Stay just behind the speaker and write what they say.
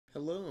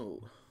Hello,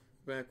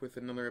 back with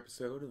another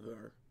episode of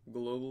our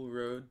Global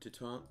Road to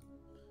Top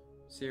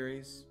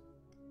series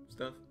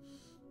stuff.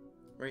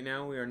 Right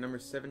now we are number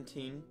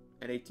 17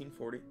 at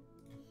 1840.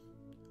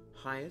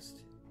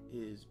 Highest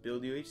is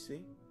Build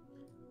UHC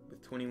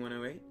with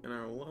 2108, and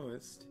our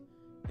lowest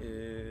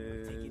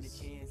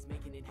is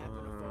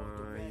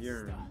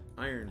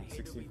Iron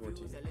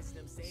 1614.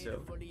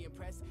 So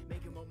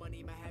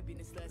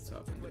let's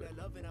hop into it.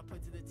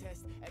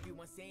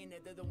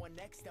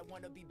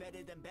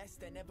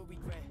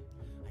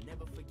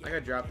 I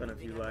got dropped on a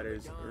few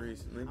ladders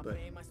recently, but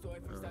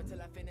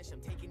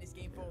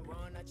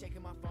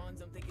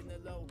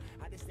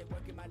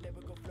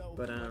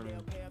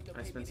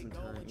I spent some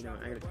time,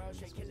 I gotta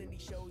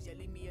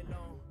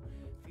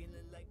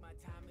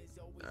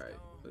Alright,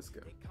 let's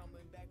go.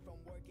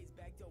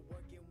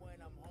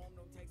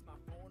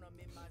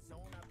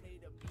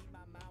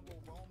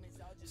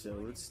 So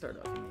let's start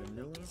off in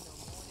vanilla.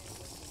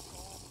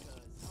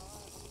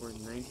 We're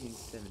in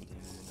 1917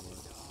 in vanilla.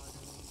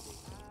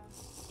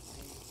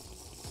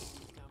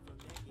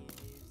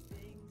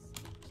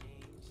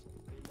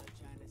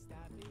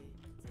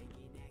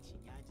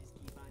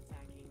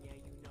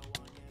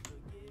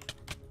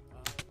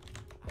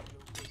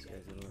 This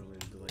guy's a little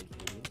bit delayed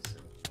here,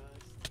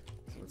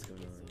 so what's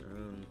going on?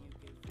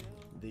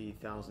 The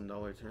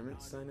 $1,000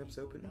 tournament sign-ups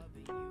open.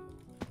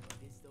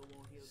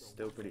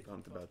 Still pretty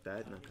pumped about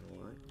that, not gonna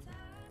lie.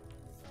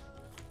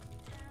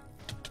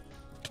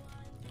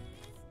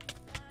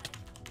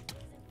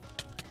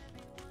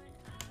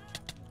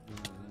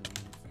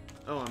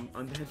 Oh,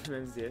 I'm banned from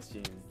MCSG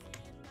in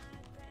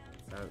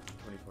about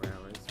 24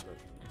 hours, but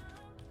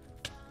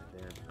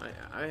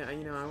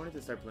damn. I wanted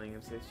to start playing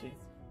MCSG,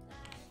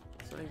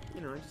 so I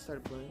just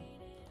started playing.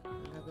 And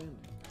I got banned.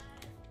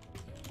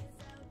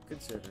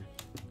 Good server.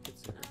 Good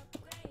server.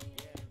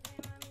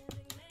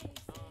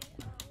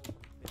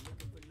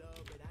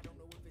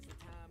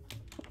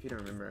 If you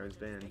don't remember, I was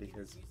banned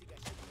because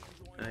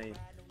I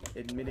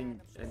admitted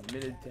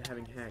to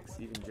having hacks,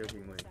 even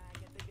jokingly.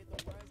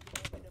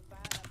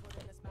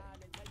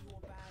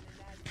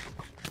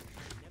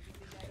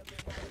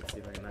 Let's see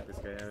if I can knock this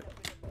guy out.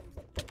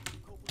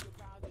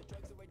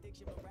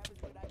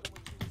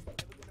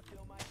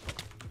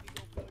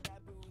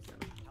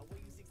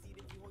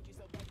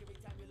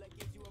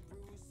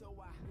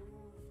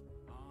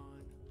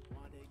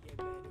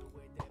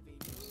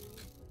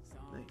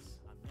 Nice.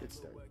 Good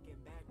start.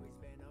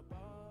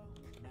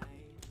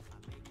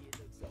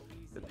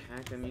 The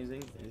pack I'm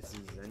using, this is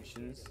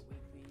Zenshin's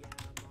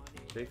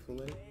Faithful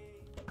Light.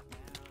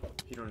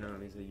 If you don't know,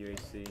 he's a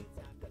UHC.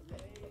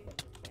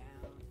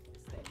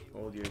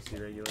 Old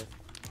UHC regular.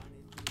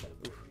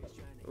 Oof.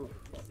 Oof.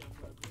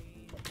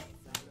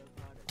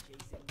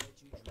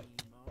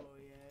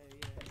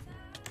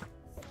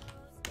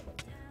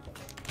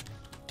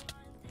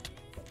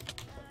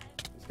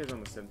 This guy's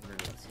almost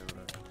 1700, so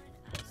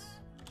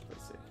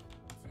let's see.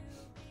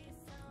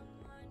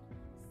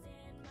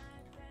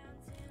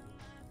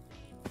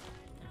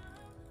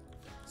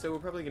 So we're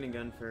probably gonna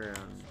gun for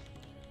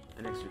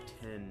an extra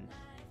 10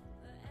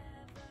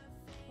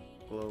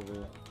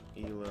 global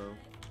elo.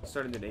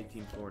 Started at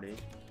 1840.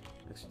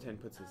 Extra 10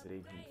 puts us at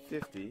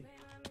 1850,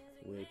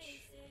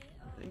 which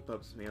I think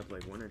bumps me up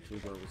like 1 or 2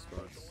 global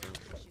spots. So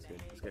that's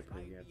good. Let's get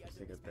pretty good. Let's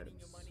take out that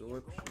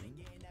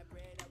absorption.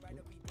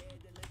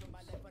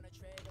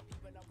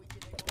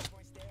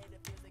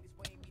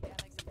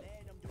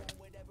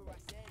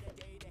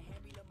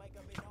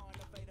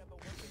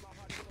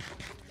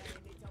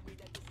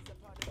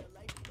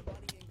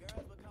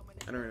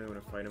 I don't really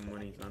want to fight him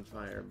when he's on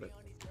fire, but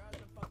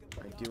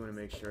I do want to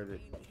make sure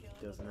that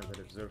he doesn't have that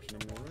absorption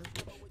anymore,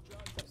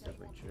 which is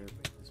definitely true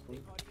at this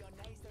point.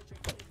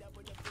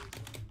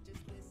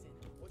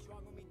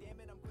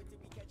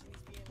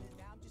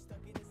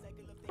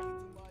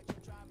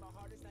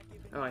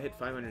 Oh, I hit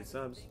 500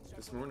 subs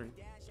this morning.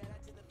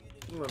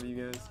 Love you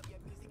guys.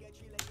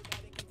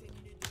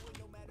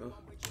 Oh.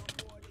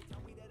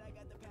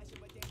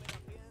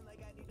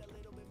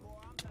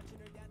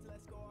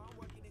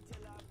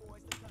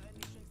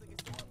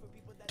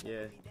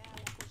 Yeah.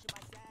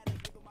 I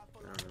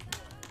don't know.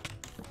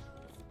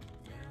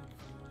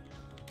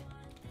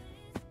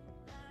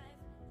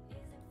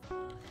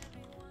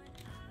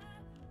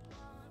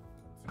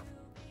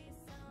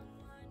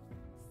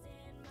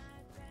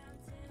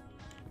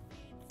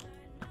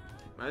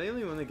 Am I the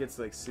only one that gets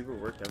like super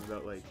worked up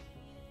about like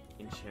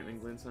enchantment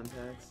glints on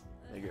packs?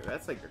 Like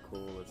that's like the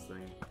coolest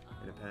thing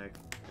in a pack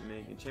to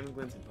make. Enchantment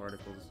glints and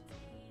particles,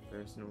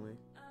 personally.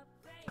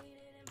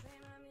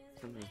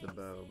 Sometimes the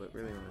bow, but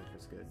really only if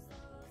it's good.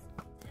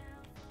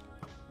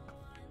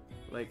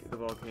 Like the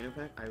volcano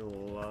pack, I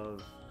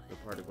love the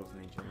particles in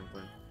the enchantment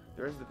glint.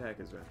 The rest of the pack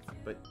is rough,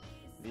 but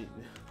the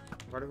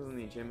particles in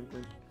the enchantment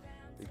glint,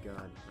 good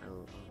god,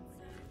 oh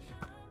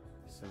my gosh,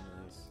 so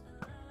nice.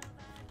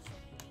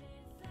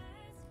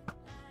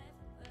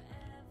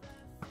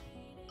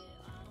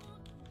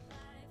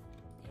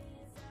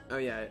 Oh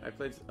yeah, I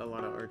played a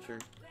lot of Archer.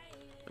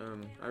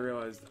 I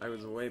realized I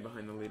was way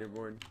behind the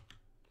leaderboard.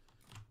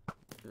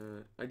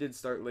 I did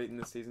start late in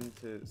the season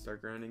to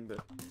start grinding,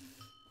 but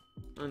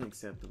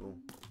unacceptable.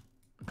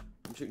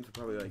 I'm shooting for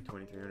probably like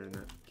 2300 in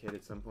that kit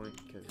at some point,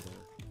 because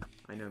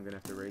I know I'm gonna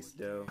have to race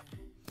Doe.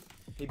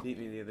 He beat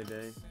me the other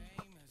day,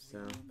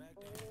 so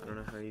I don't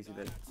know how easy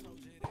that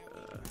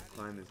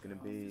climb is gonna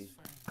be.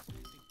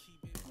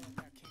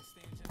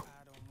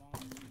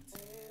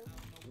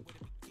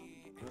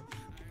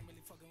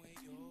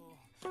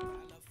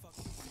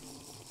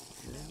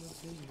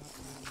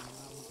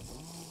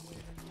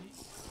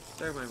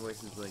 Sorry, my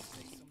voice is like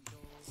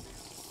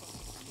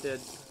dead.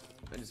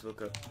 I just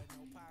woke up.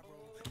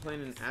 I'm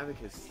playing an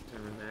Abacus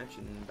tournament match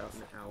in about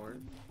an hour.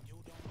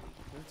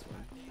 That's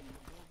fine.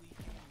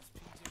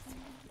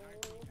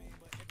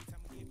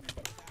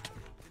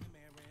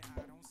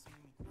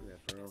 Yeah,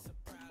 bro.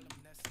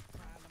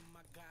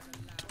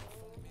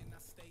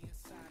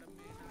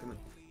 Come on.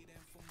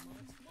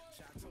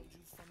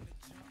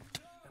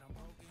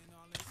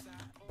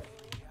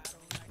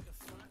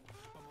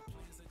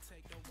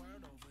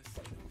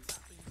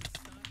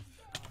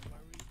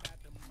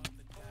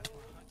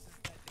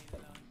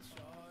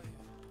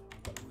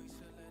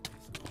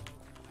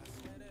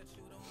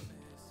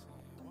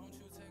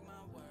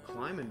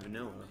 Climb in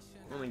vanilla.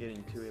 I'm only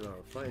getting 2 elo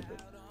a fight, but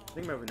the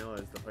thing about vanilla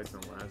is the fights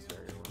don't last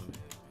very long.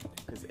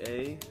 Because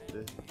A,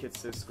 the kit's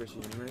so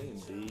squishy anyway,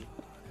 and B,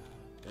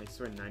 I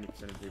swear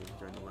 90% of people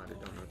who join the ladder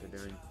don't know what they're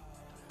doing.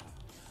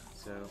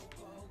 So,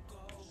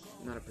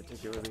 not a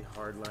particularly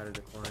hard ladder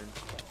to climb.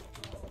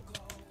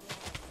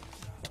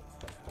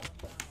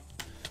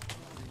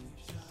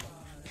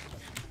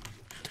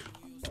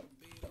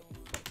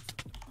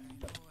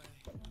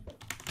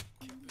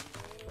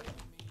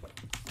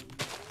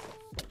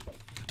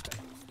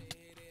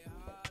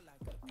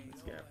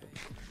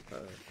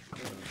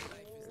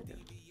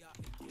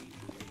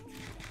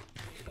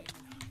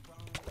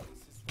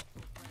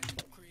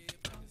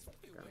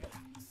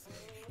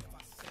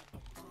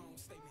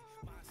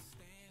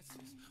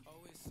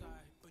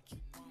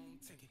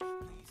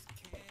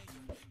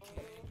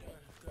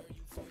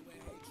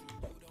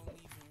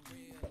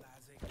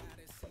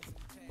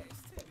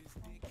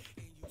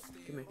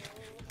 Come here.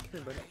 Come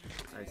here, buddy.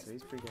 Alright, so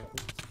he's pretty happy.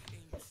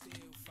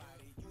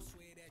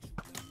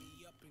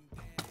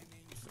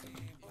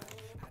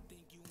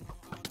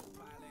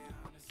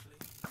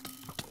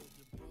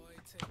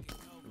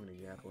 I'm gonna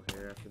Yapple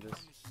here after this.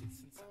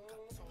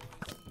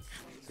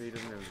 So he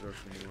doesn't have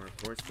absorption anymore, of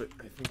course, but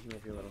I think he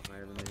might be a little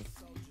higher than me.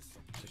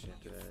 Especially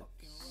after that.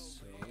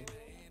 So...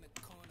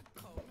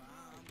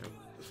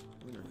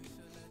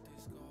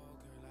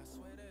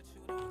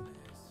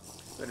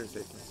 Better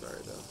safe than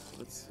sorry, though.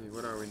 Let's see,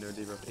 what are we? No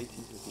debuff.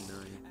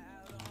 1859.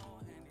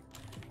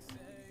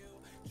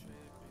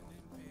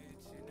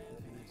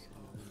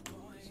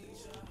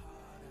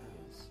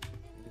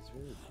 It's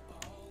rude.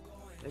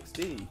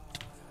 XD!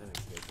 That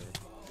makes good, though.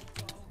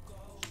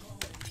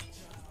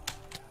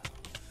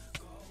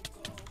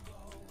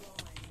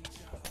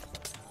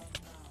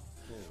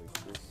 Holy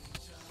Christ.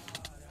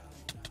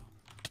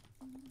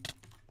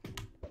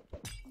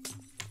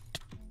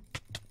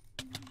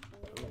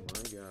 Oh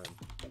my god.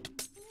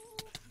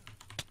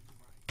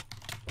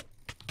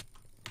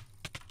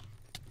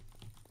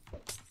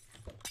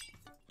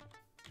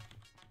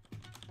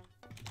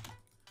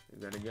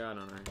 We've got a god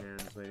on our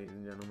hands, ladies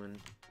and gentlemen.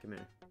 Come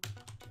here.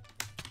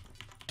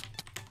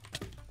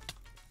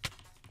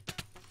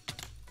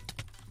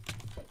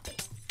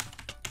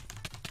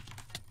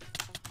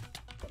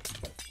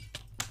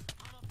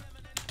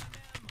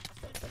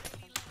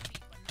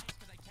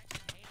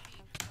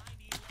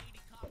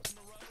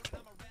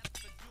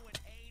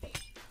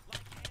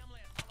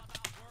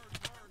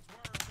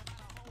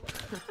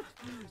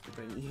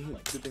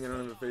 Good thing I don't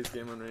have a face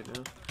cam on right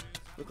now.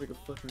 Look like a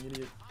fucking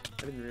idiot.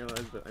 I didn't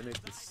realize, but I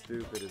make the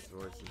stupidest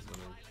voices when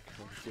I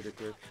shoot a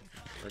clip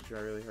or try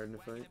really hard in a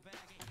fight.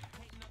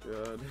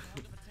 God.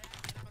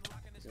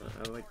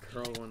 I like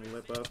curl one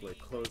lip up, like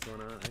close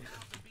one eye.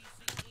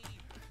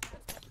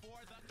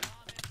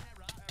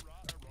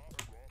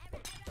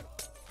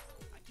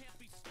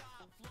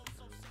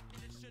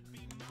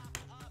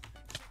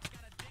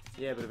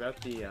 Yeah, but about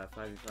the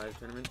 5v5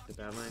 tournament, the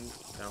Badlion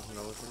 $1,000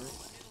 tournament,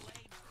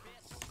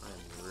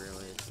 I'm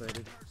really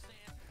excited.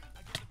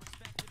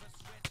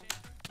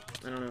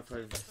 I don't know if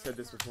I've said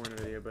this before in a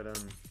video, but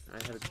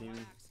I have a team.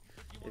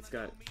 It's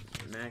got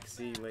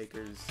Maxi,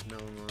 Lakers,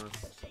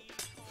 Mellon-Moss,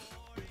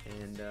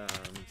 and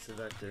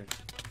Sylvester.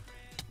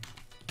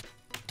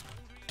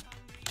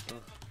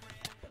 Oh.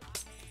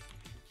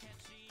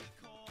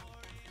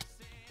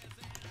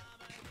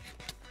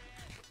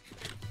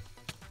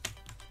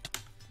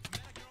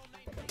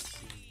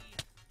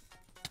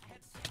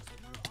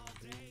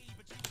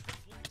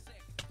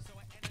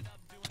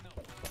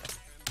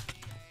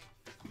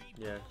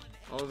 Yeah,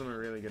 all of them are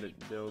really good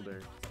at build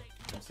or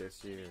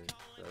MCSG or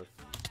both,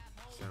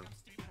 so.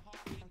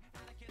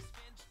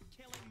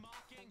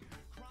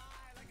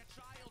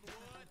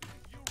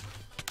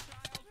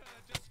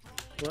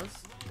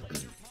 Plus,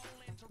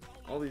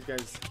 all these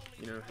guys,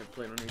 you know, have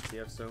played on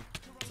ACF, so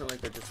it's not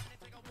like they're just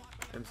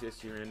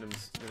MCSG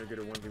randoms that are good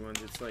at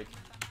 1v1s. It's like,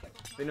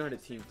 They know how to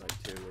team fight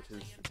too, which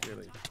is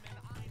really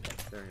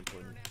very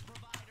important.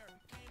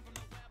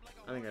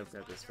 I think I've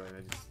got this fight.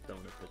 I just don't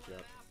want to put you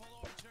up.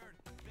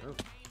 Oh.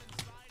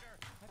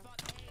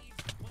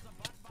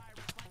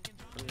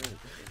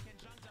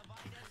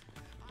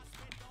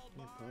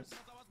 Alright.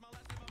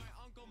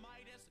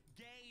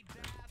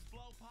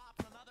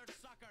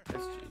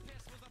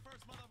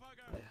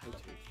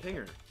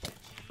 Pinger.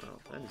 Well,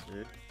 that is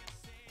rude.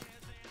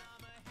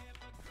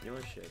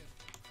 Your shit.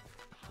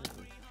 What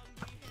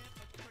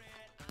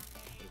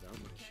about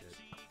my shit?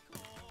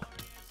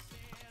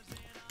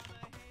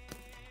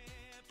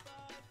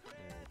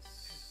 Alright,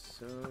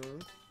 so...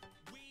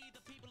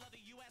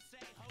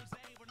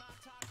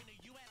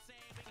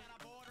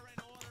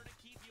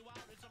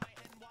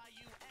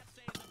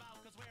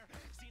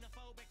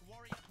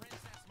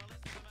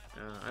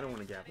 I don't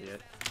want to gap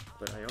yet,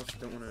 but I also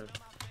don't want to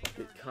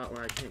get caught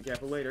where I can't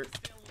gap later,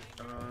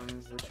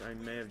 which I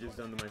may have just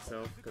done to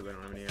myself because I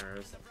don't have any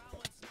arrows.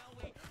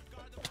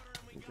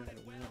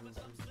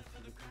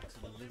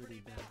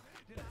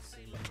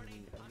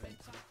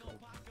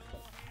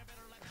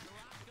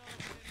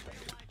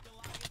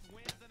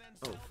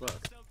 Oh fuck.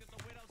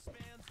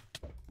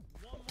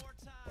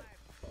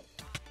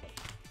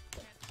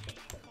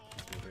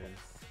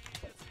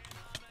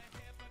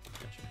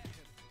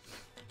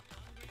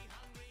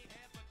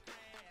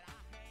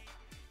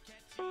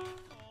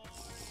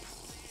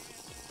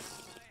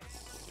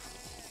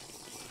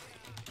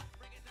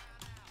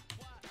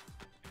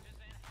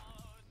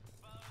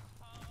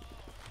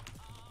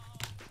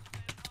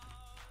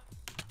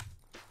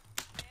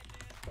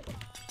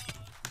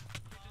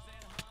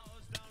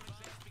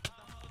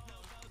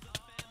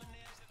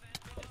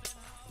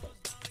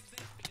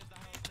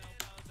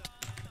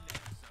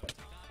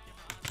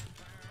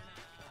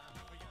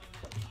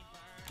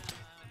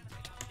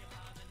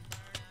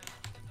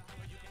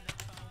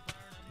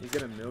 He's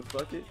got a milk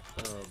bucket?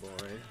 Oh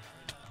boy.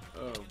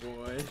 Oh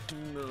boy.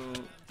 No.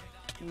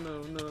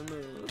 No, no,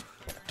 no.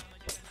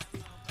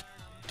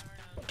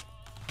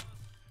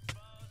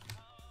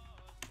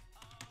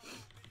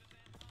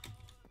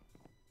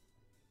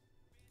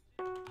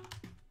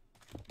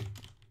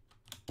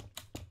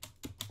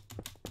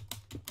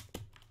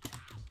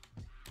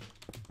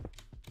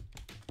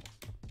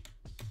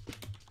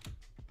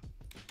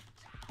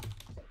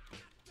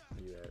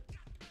 You at?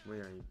 Where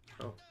are you?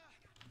 Oh.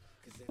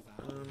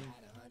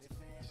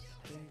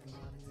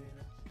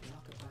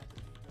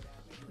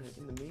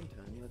 In the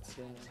meantime, let's,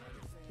 you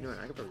know what,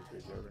 I could probably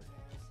bridge over.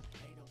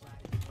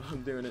 Oh,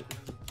 I'm doing it.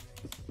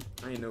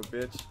 I ain't no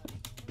bitch.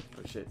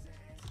 Oh shit.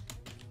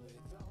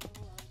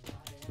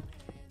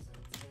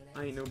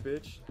 I ain't no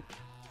bitch.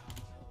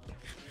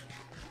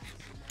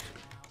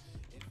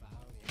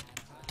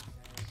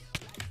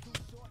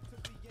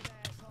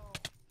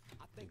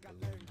 They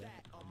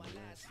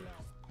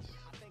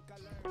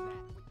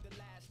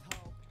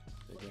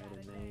got a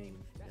name.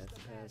 That's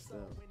passed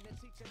up.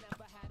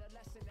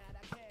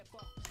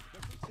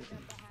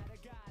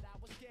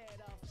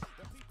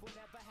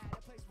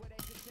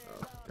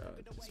 Oh god,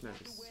 this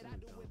map is so dumb.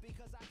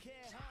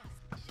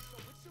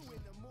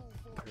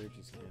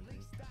 Encourages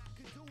camping.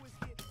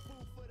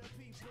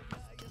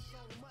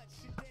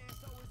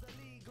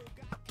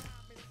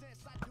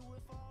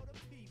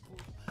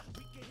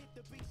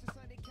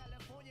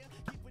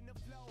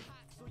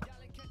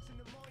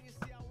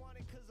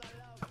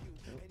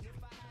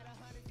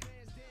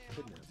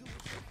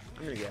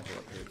 I'm gonna get up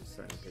here just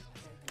so I don't get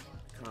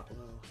caught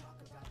low.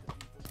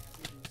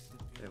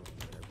 That won't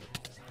matter, but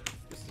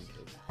just in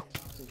case.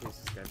 Just in case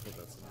this guy pulls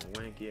out some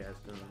wanky ass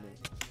gun on me.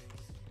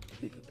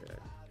 Be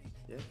prepared.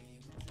 Yeah?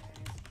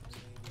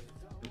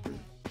 We'll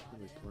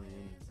be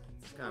playing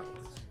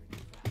Skywars.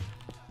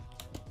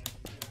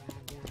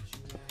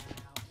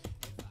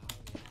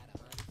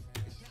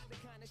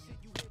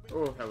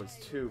 Oh, that was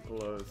too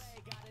close.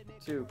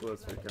 Too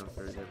close for a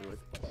counter heavily.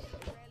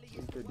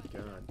 Good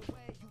god.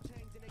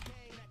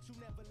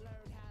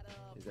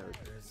 Is that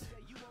reverse?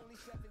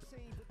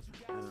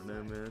 I don't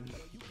know, man.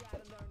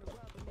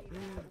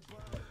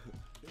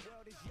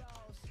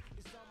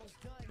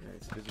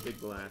 Alright, so there's a big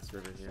glass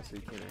river here, so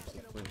you can't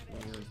actually flank me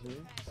on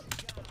here.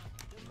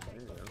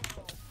 There you go.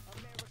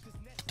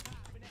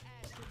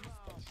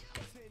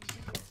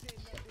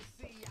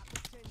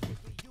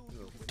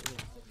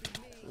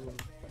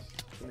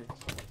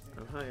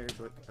 I'm higher,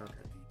 but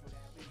okay.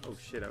 Oh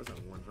shit, I was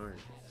on one heart.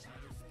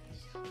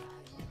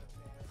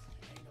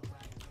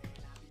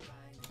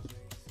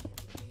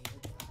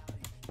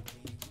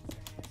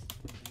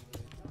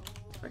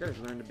 I gotta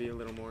learn to be a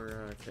little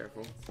more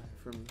careful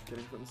from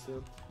getting foot and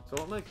sealed. So I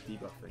don't like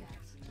debuffing.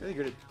 I'm really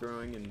good at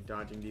throwing and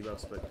dodging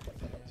debuffs, but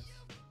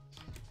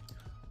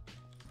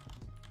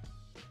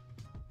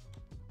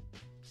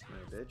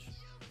my bitch.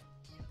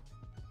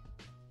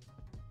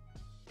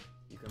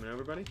 You coming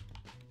over, buddy?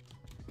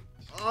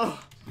 Oh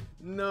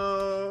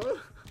no!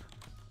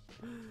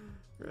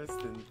 Rest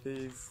in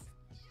peace.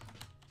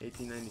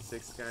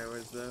 1896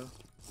 Skywars though.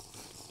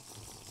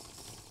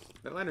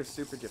 That ladder's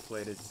super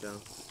deflated,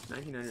 so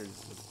 1900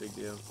 is a big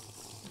deal.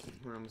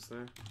 We're almost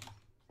there.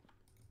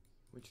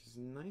 which is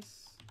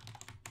nice.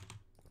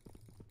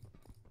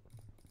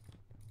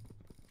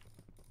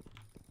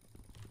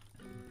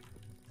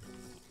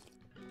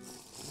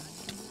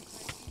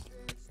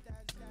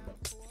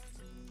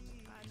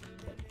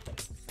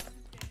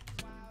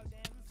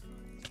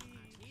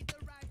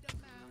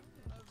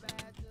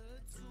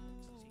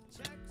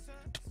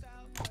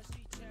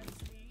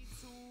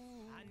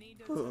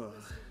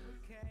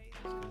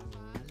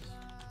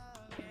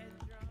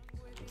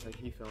 Looks like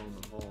he fell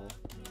in the hole.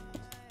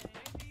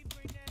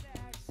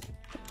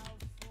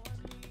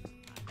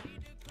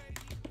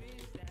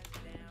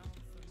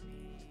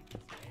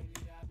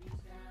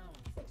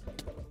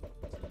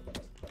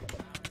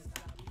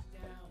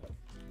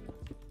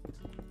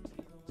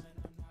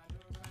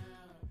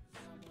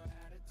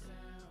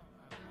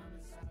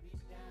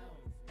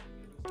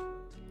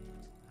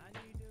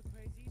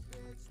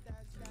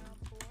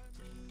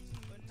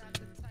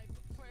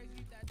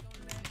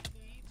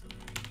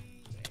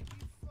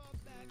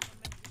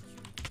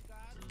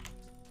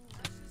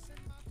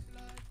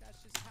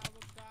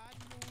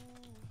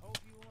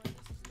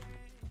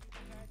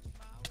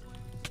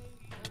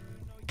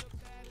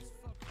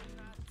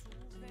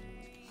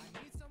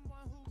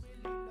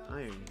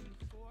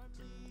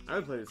 I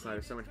would play the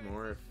slider so much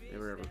more if it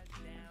were ever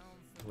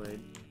played.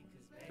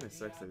 It kinda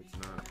sucks that it's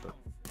not, but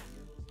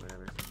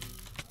whatever.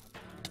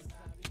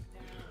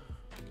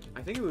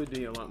 I think it would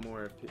be a lot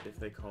more if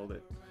they called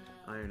it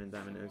Iron and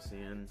Diamond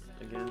OCN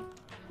again.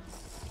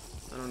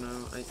 I don't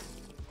know.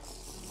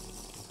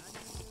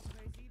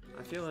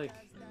 I feel like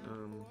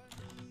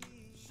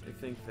I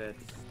think that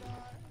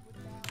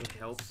it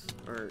helps,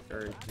 or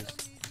it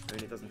just, I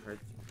mean, it doesn't hurt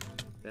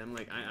them.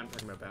 Like I'm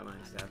talking about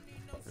Badlion staff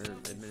or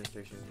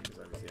administration, because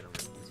obviously I don't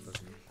make these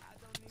fucking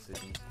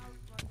decisions.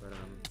 But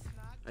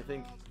I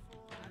think,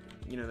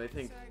 you know, they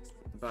think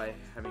by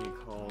having it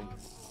called,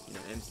 you know,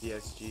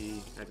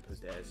 MCSG as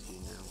opposed to SG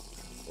now,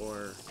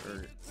 or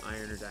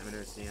Iron or Diamond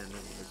OCN as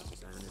opposed to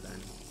just Iron or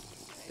Diamond,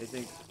 they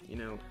think, you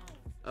know,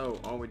 oh,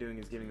 all we're doing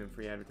is giving them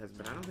free advertising,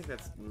 but I don't think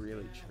that's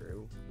really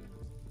true.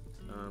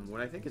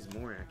 What I think is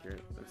more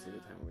accurate, let's see the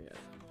time we have,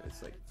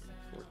 it's like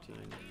 14,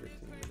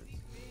 15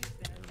 minutes.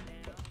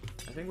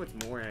 I think what's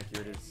more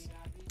accurate is,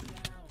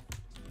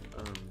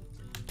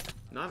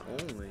 not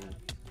only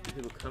do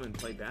people come and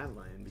play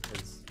Badlion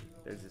because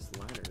there's this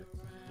ladder,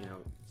 you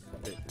know,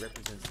 that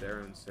represents their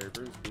own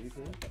servers,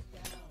 PvP,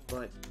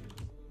 but,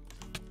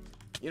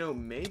 you know,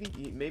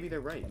 maybe they're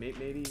right.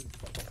 Maybe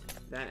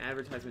that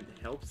advertisement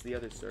helps the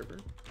other server,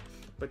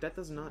 but that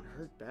does not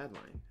hurt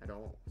Badlion at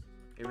all.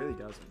 It really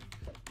doesn't.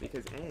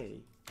 Because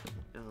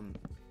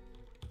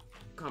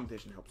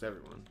competition helps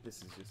everyone.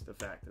 This is just a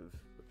fact of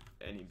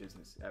any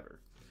business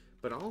ever.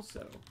 But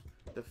also,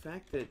 the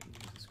fact that,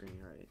 the screen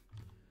right,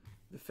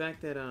 the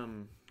fact that,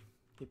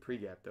 he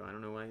pre-gapped though, I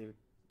don't know why he,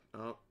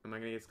 oh, am I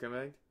gonna get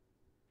scumbagged?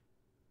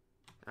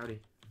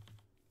 Howdy.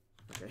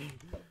 Okay.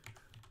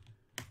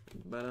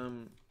 But,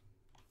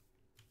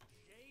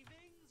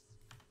 Shavings?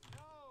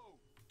 No!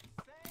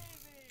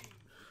 Savings!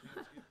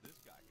 Let's get this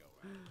guy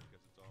going,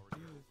 because it's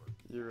already over.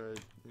 You're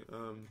right.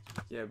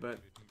 Yeah, but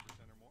 15% or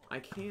more. I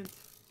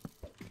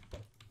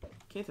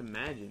can't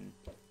imagine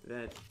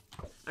that,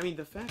 I mean,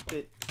 the fact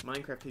that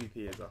Minecraft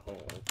PvP as a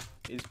whole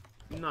is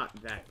not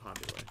that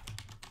popular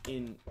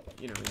in,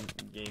 you know, in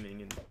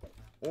gaming and,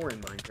 or in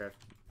Minecraft,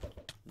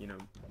 you know,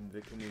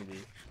 the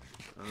community,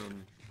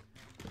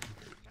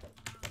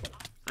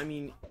 I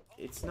mean,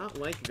 it's not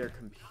like they're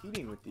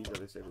competing with these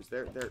other servers.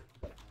 They're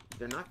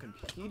not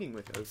competing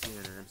with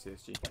OCN or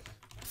MCSG.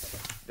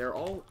 They're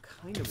all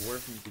kind of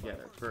working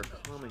together for a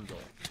common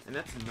goal, and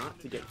that's not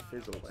to get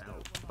fizzled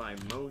out by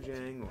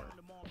Mojang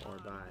or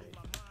by,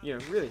 you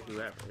know, really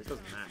whoever. It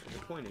doesn't matter. The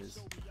point is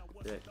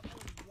that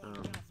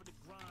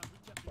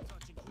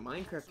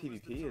Minecraft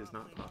PvP is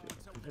not popular.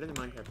 Competitive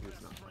Minecraft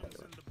is not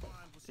popular.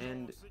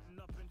 And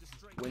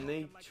when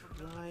they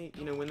try,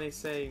 you know, when they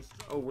say,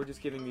 oh, we're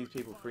just giving these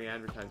people free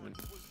advertisement,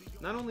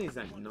 not only is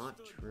that not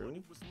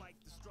true,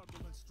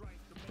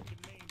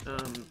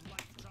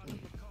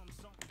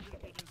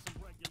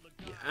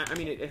 I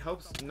mean, it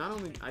helps, not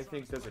only, I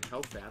think, does it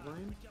help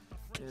Badlion,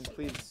 and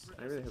please,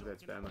 I really hope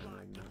that's Badlion,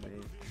 like, not me.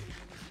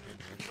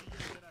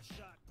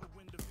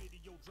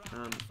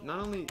 Okay. Not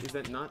only is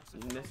that not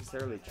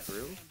necessarily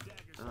true,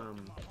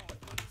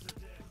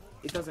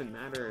 it doesn't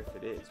matter if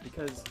it is,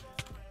 because,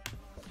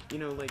 you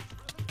know,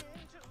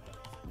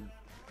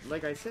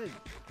 like I said,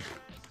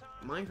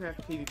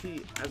 Minecraft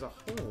PvP as a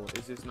whole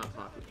is just not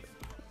popular.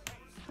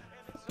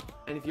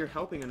 And if you're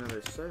helping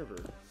another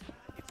server,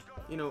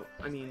 you know,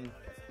 I mean,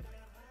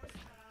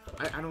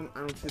 I don't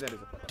see that as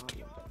a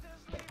problem,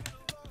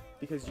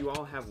 because you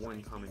all have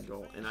one common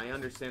goal, and I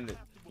understand that,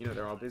 you know,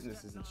 they're all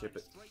businesses and shit,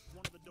 but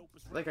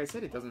like I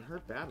said, it doesn't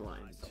hurt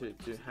Badlion to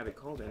have it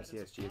called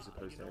MCSG as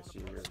opposed to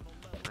SG, or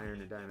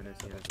Iron and Diamond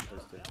OCN as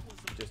opposed to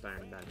just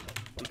Iron and Diamond,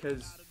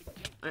 because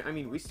I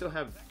mean, we still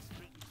have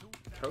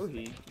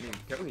Kohi. I mean,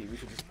 Kohi, we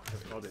could just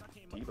have called it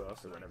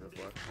debuff or whatever the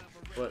fuck,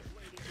 but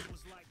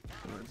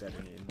I'm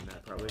better name than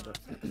that probably, but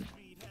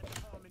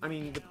I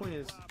mean, the point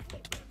is,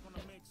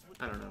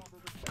 I don't know.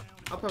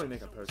 I'll probably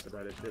make a post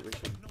about it that we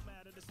should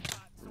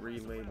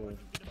relabel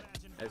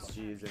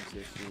SG as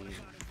MCSG.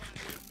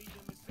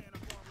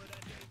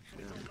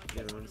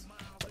 The other ones.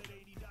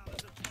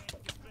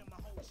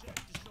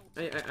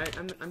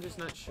 I'm just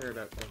not sure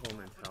about the whole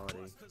mentality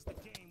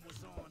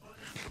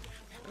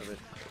of it.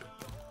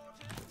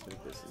 Let's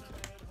make this into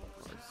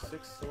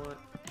R6 slot.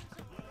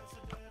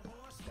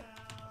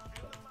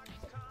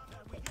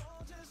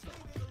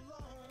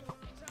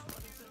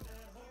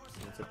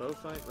 It's a bow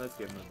fight. Let's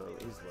give him a bow.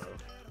 He's low.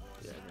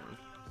 Yeah, no.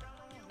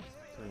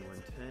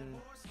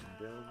 2110.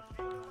 Build.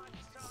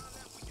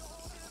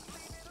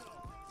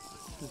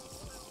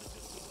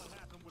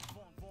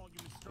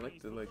 I like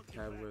the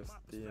tab with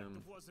the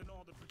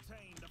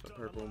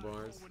purple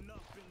bars.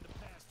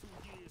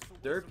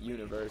 Derp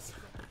Universe.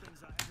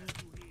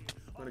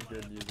 What a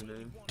good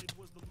username.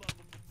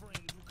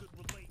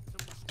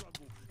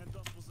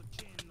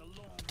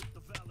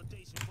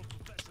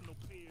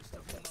 I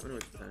wonder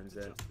what the time's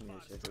at. Let me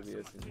check OBS in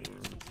 1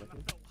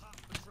 second.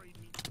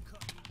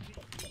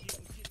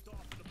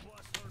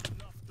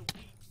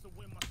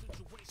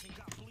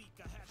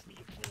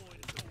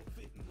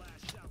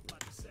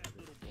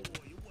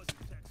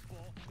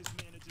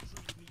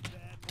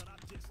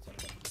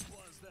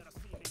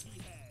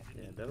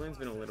 Yeah, Badlion's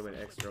been a little bit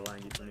extra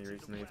laggy for me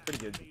recently. It's pretty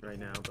good right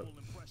now, but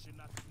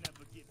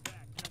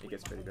it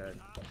gets pretty bad.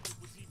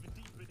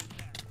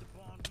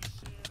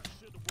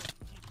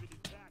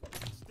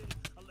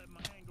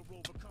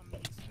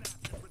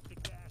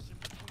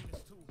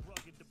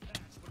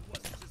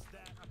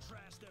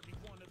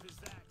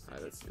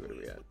 Alright, let's see, what are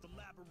we at?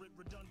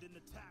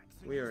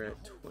 We are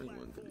at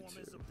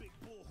 21:32.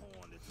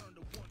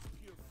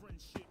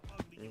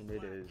 And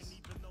it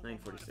is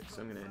 9:46,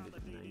 so I'm going to end it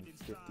at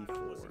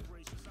 9:54.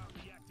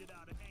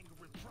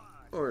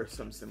 Or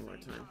some similar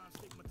time.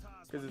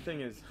 Because the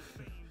thing is,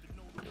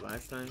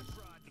 last time,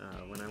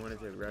 when I wanted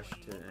to rush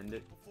to end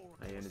it,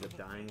 I ended up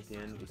dying at the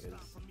end because I'm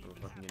a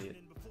fucking idiot.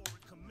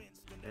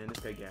 And this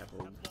guy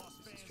gappled.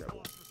 This is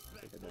trouble.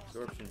 Take out the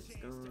absorption, it's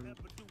gone.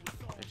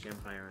 Actually, I'm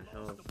higher on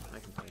health. I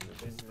can find the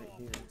thing right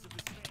here.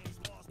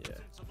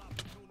 Yeah.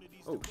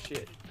 Oh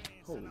shit.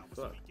 Holy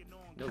fuck.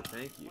 No,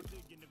 thank you.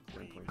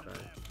 1.5.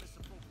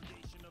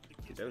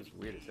 Dude, that was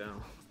weird as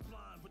hell.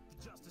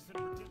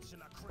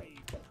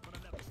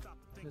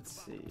 Let's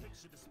see.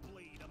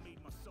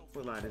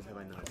 What ladders have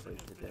I not played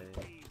today?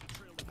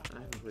 I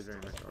haven't played very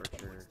much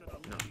Archer.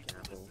 Not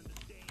Gapple.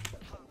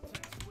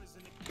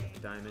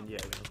 Diamond, yeah,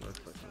 let's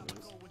play some of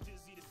those.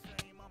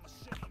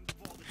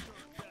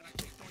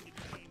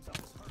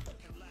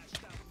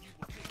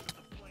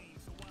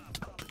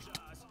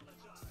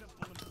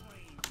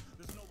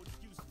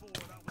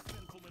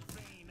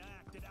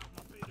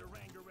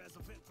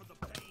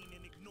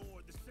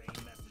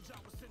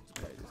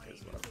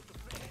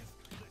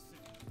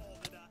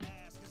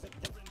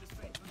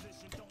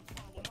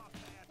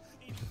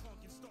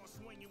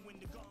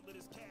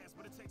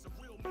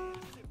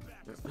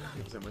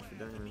 So much for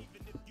Diamond.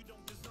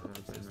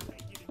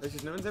 There's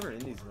just no one's ever in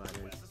these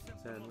ladders,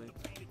 sadly.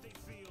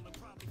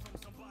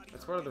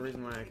 That's part of the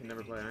reason why I can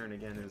never play Iron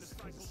again is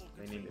because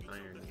they named it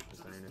Iron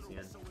because Iron is the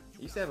end.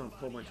 I used to have a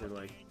whole bunch of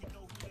like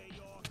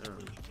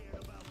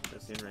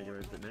OCN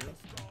regulars, but now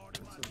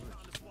not so much.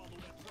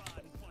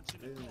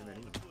 They didn't have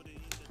any.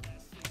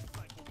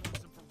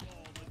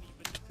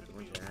 There's a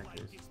bunch of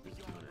actors. There's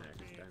a ton of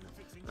actors. Diamond.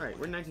 Alright,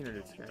 we're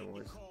 1900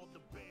 Skywars.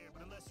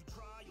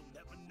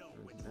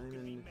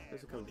 Diamond.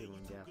 There's a couple people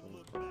in Gapple.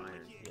 Oh,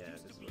 Iron. Yeah,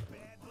 this is what I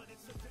want.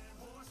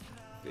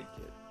 Good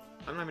kit.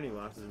 I don't have any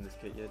losses in this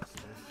kit yet.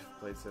 I've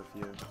played so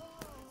few.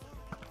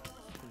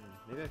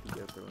 Maybe I could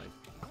go for like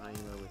high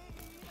elo with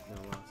no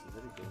losses.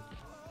 That'd be good.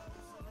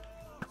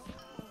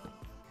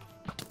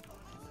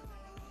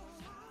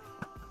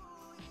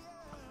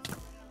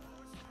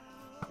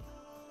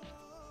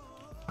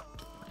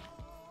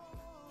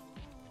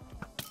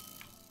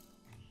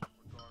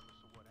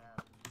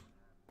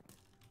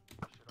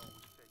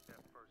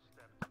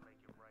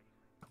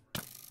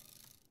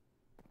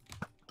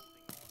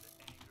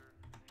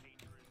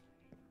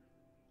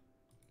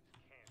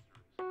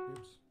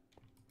 Oops.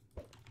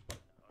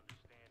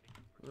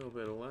 A little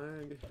bit of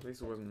lag. At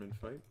least it wasn't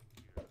mid-fight.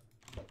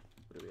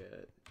 What are we at?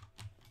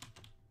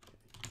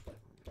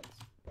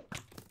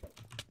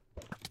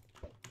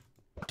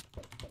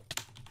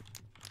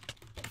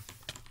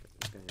 Get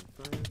this guy in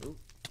fire. Oop.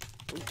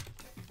 Oop.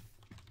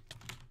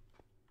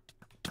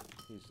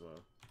 He's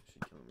low.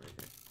 Should kill him right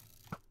here.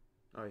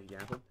 Oh, he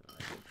gappled? Oh, I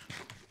did.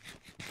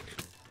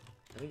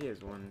 I think he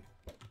has one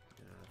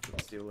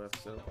steel left,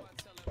 so.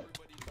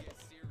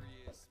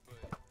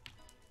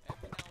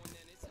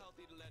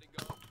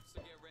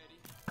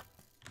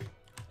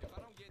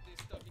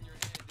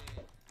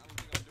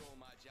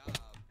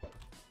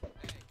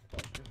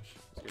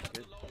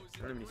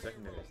 I don't have any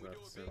secondaries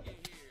left, so.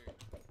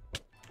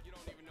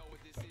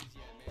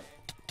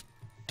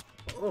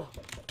 Oh!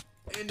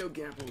 And no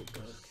gapple!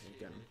 Okay,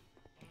 got him.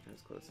 That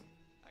was close.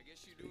 I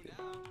guess you do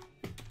now.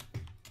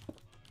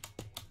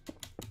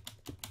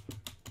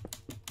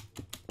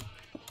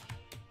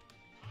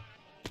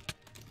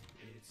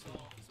 It's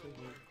all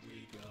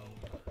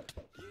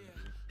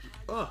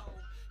Oh,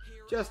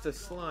 just a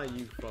sly,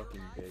 you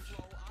fucking bitch.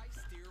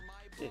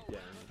 Get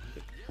down.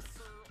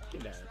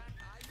 Get out.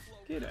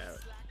 Get out.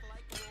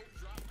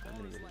 I'm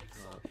gonna get a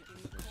top.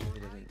 Make sure he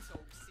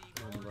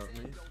doesn't love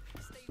me.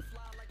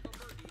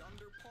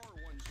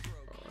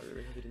 Oh, I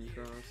really didn't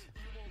cross.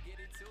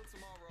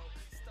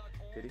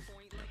 Did he?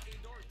 No.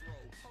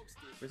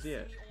 Where's he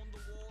at?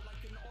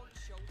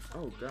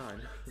 Oh god.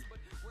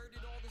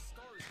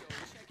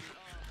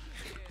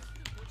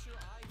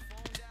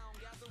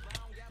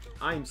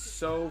 I'm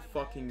so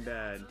fucking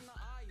bad.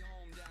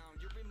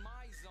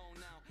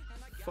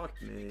 Fuck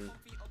me.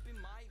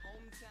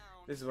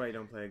 This is why you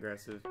don't play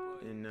aggressive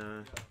in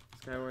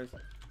Skywars.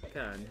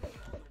 God.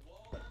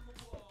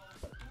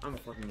 I'm a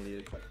fucking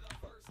idiot.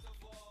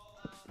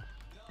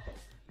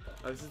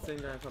 Oh, this is the same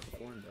guy I fought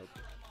before in dope.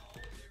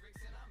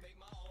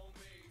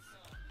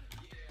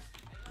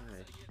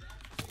 Alright.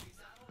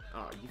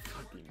 Oh, you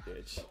fucking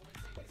bitch.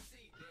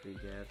 Big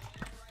gap.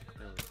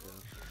 There we go.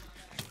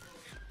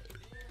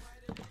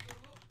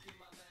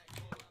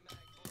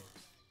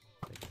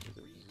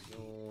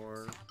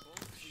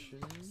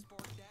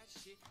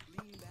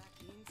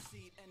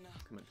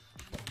 Come on.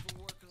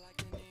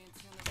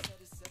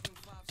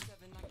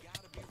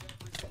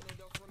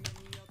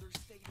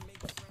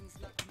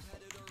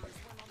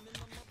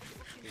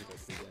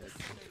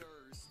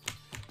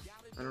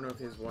 I don't know if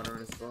he has water on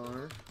his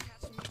bar,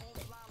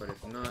 but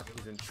if not,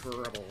 he's in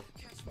trouble.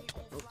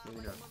 Oh,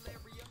 maybe not.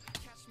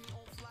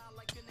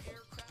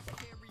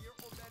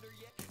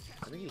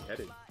 I think he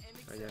headed.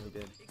 Oh yeah, he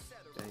did.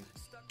 Dang.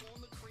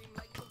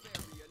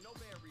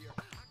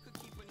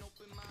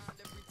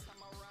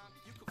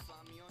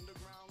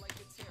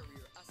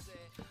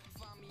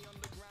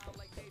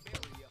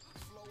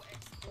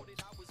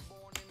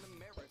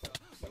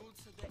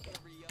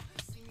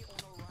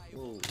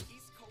 Whoa.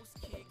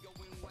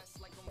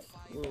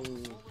 Whoa.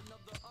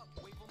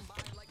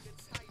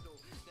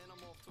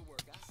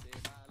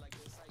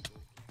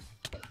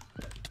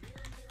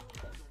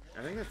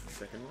 I think that's the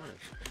second one.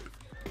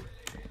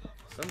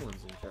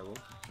 Someone's in trouble.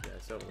 Yeah,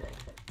 so well.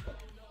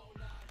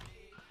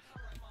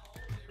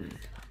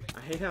 I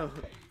hate how,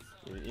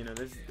 you know,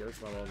 this goes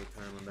slow all the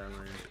time on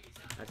Badlion.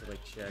 I have to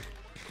like check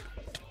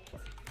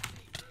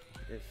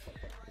if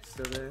it's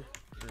still there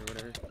or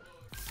whatever,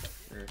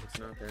 or if it's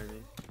not there. I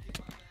mean.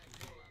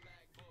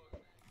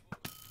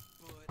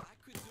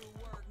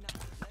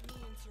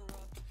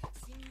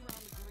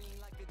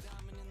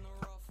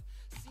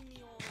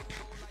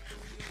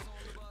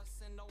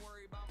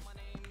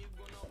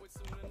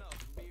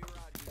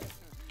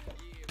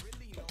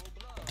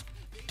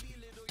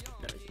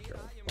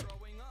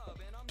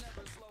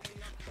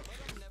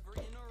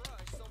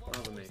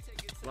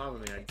 Lava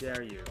me, I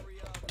dare you.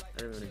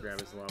 I really want to grab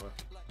his lava.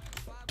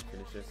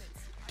 Finish this.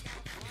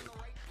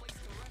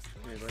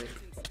 Hey, buddy.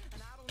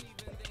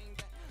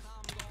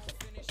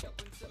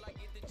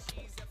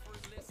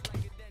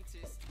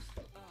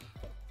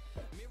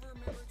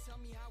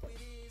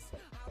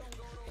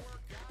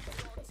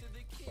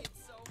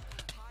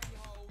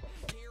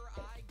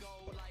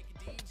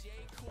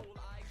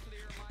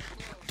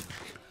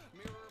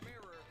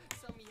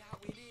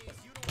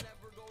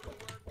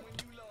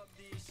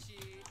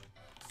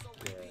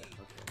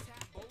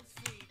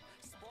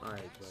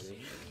 Alright,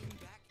 buddy.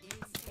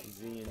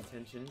 Z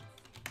intention.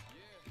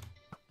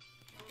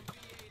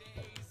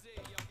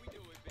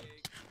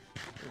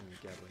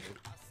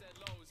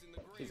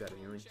 He's out of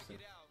healing, so. In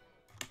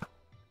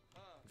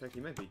fact,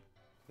 he might be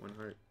one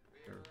heart.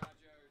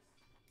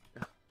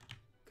 Or...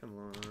 come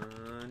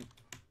on.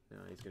 No,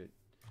 he's good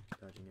at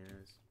dodging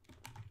arrows.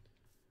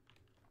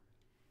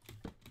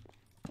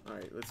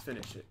 Alright, let's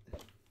finish it.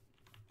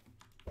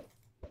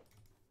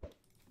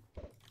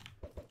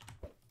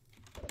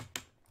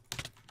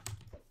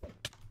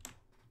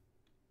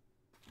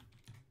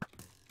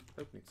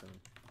 Poknik's on.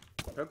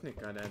 Poknik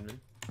got admin.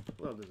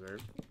 Well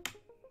deserved.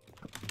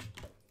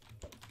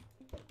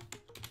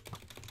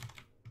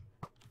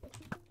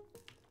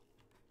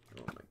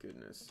 Oh my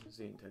goodness.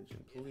 Z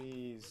intention,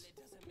 please.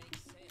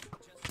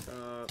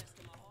 Stop.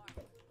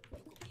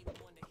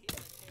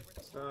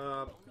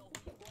 Stop.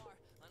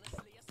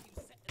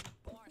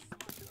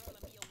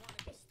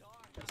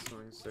 That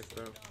song's sick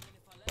though.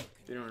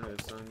 If you don't know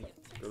this song,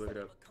 go look it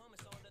up.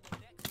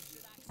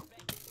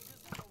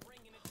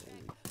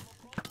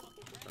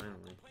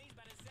 Finally.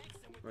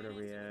 What are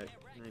we at?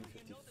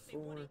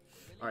 954.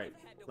 Alright,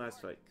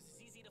 last fight.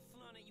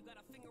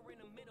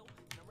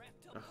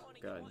 Oh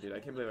god, dude, I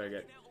can't believe I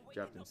got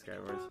dropped in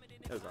Skywars.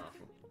 That was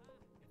awful.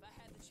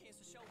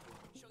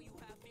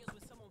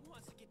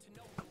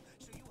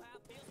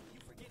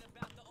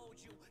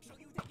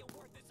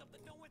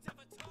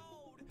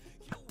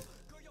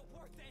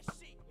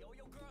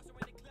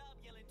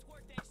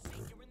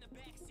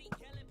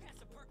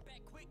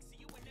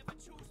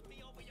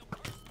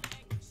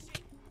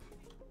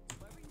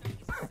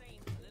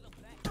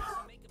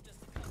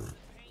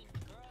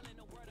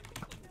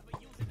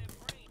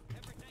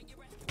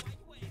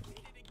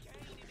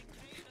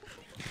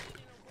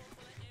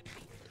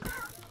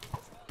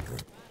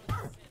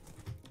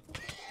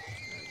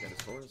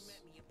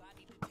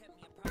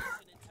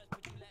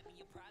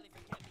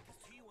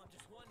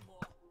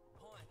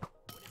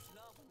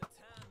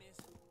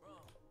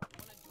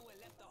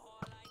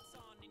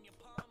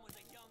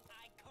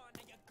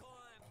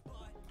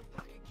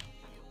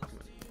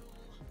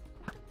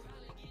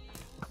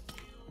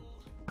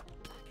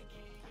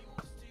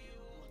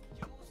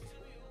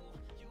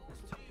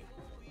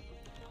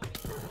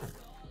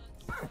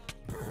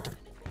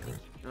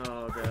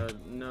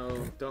 god,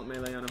 no, don't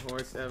melee on a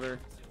horse ever.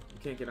 You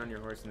can't get on your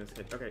horse in this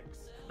hit. Okay,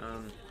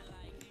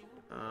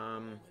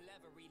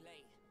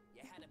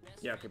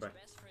 yeah, okay, bye.